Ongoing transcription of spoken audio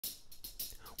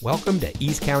Welcome to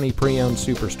East County Pre-Owned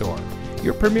Superstore,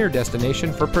 your premier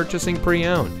destination for purchasing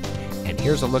pre-owned. And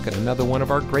here's a look at another one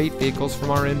of our great vehicles from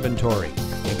our inventory.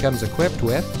 It comes equipped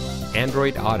with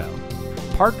Android Auto,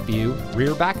 Park View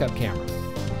rear backup camera,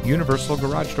 universal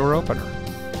garage door opener,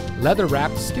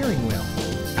 leather-wrapped steering wheel,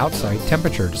 outside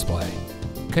temperature display,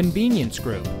 convenience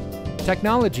group,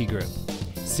 technology group,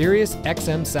 Sirius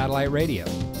XM satellite radio,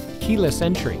 keyless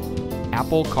entry,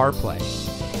 Apple CarPlay,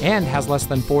 and has less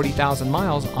than 40,000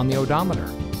 miles on the odometer.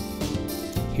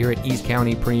 Here at East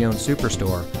County Pre-Owned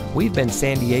Superstore, we've been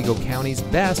San Diego County's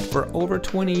best for over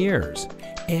 20 years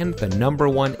and the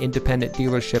 #1 independent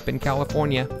dealership in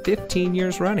California 15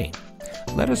 years running.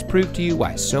 Let us prove to you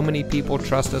why so many people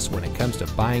trust us when it comes to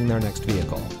buying their next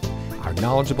vehicle. Our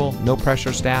knowledgeable,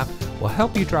 no-pressure staff will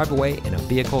help you drive away in a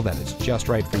vehicle that is just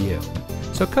right for you.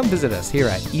 So come visit us here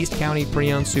at East County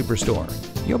Pre-Owned Superstore.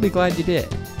 You'll be glad you did.